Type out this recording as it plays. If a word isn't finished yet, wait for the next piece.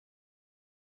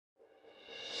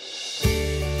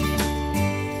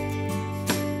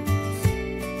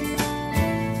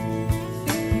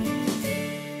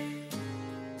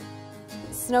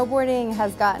Snowboarding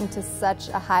has gotten to such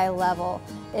a high level.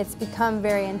 It's become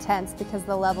very intense because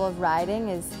the level of riding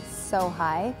is so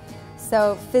high.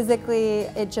 So physically,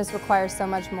 it just requires so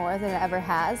much more than it ever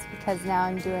has, because now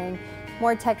I'm doing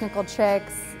more technical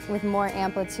tricks with more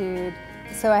amplitude.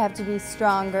 So I have to be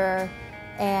stronger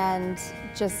and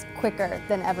just quicker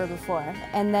than ever before.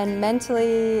 And then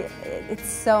mentally, it's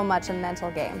so much a mental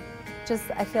game.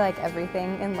 I feel like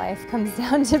everything in life comes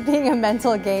down to being a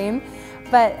mental game.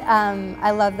 But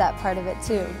I love that part of it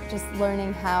too, just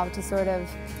learning how to sort of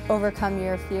overcome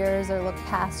your fears or look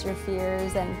past your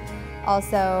fears, and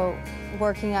also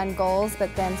working on goals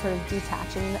but then sort of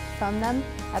detaching from them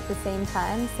at the same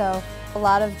time. So a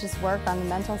lot of just work on the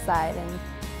mental side and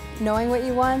knowing what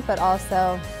you want, but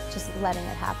also just letting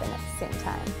it happen at the same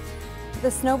time. The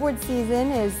snowboard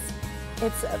season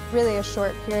it's really a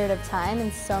short period of time,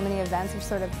 and so many events are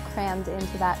sort of crammed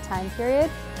into that time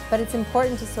period. But it's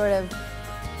important to sort of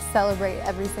celebrate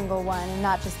every single one and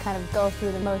not just kind of go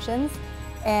through the motions.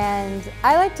 And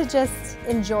I like to just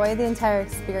enjoy the entire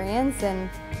experience and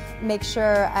make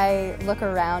sure I look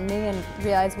around me and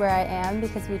realize where I am,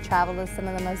 because we travel to some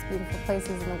of the most beautiful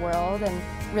places in the world, and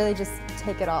really just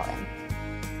take it all in.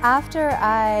 After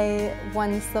I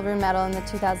won the silver medal in the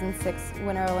 2006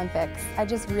 Winter Olympics, I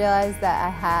just realized that I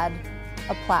had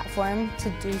a platform to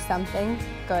do something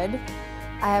good.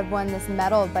 I had won this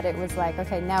medal, but it was like,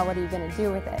 okay, now what are you going to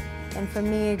do with it? And for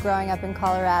me, growing up in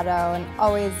Colorado and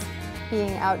always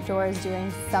being outdoors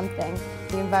doing something,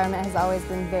 the environment has always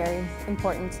been very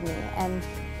important to me. And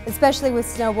especially with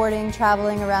snowboarding,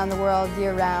 traveling around the world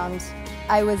year-round,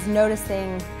 I was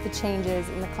noticing the changes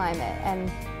in the climate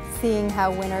and seeing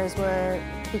how winters were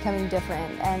becoming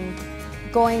different, and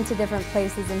going to different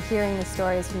places and hearing the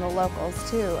stories from the locals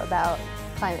too about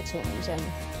climate change and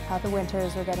how the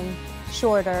winters were getting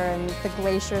shorter and the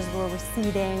glaciers were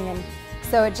receding. And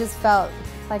so it just felt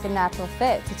like a natural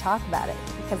fit to talk about it,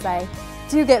 because I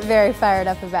do get very fired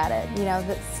up about it. You know,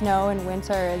 that snow and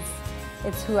winter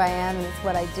it's who I am and it's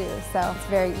what I do. So it's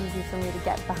very easy for me to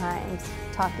get behind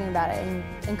talking about it and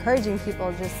encouraging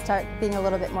people to just start being a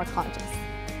little bit more conscious.